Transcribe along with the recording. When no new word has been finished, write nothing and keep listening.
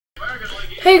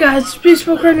Hey guys, it's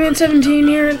BaseballCardMan17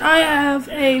 here, and I have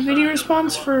a video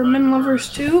response for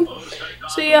minlovers2.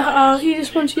 So yeah, he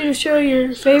just wants you to show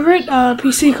your favorite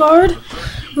PC card,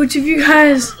 which if you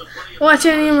guys watch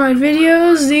any of my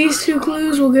videos, these two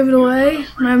clues will give it away.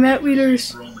 My Matt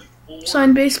Wieters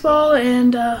signed baseball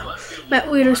and Matt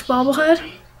Wieters bobblehead.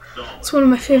 It's one of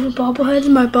my favorite bobbleheads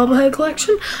in my bobblehead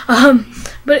collection.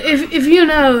 But if you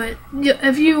know it,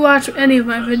 if you watch any of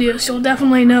my videos, you'll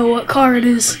definitely know what card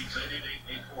is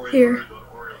here.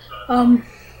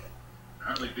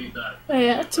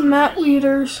 Yeah, it's a Matt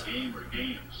Wieters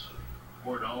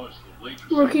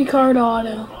rookie card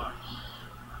auto.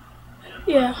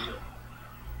 Yeah.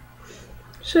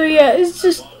 So yeah, it's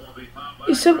just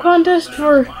a sub contest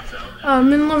for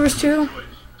minlovers2.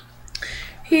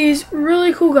 He's a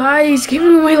really cool guy. He's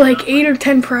giving away like 8 or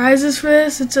 10 prizes for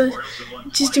this. It's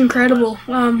just incredible.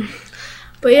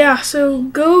 But yeah, so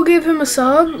go give him a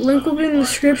sub. Link will be in the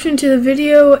description to the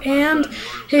video and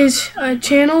his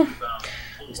channel.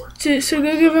 So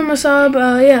go give him a sub.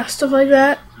 Yeah, stuff like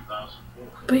that.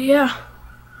 But yeah,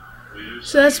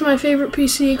 so that's my favorite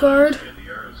PC card.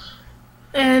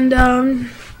 And oh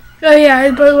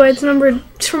yeah, by the way, it's numbered.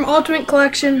 It's from Ultimate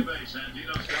Collection.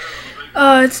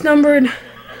 It's numbered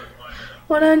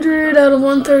 100 out of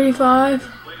 135.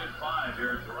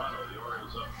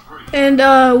 And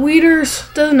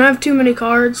Wieters doesn't have too many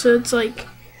cards, so it's like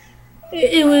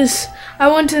I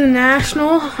went to the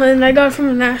National and I got it from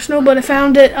the National, but I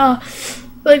found it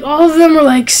like all of them were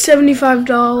like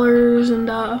 $75, and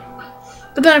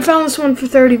but then I found this one for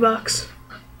 $30,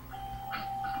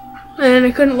 and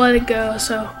I couldn't let it go.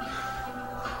 So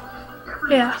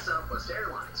yeah,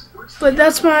 but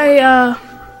that's my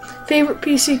favorite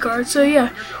PC card. So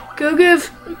yeah, go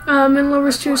give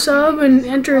minlovers2 sub and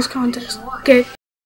enter his contest. Okay.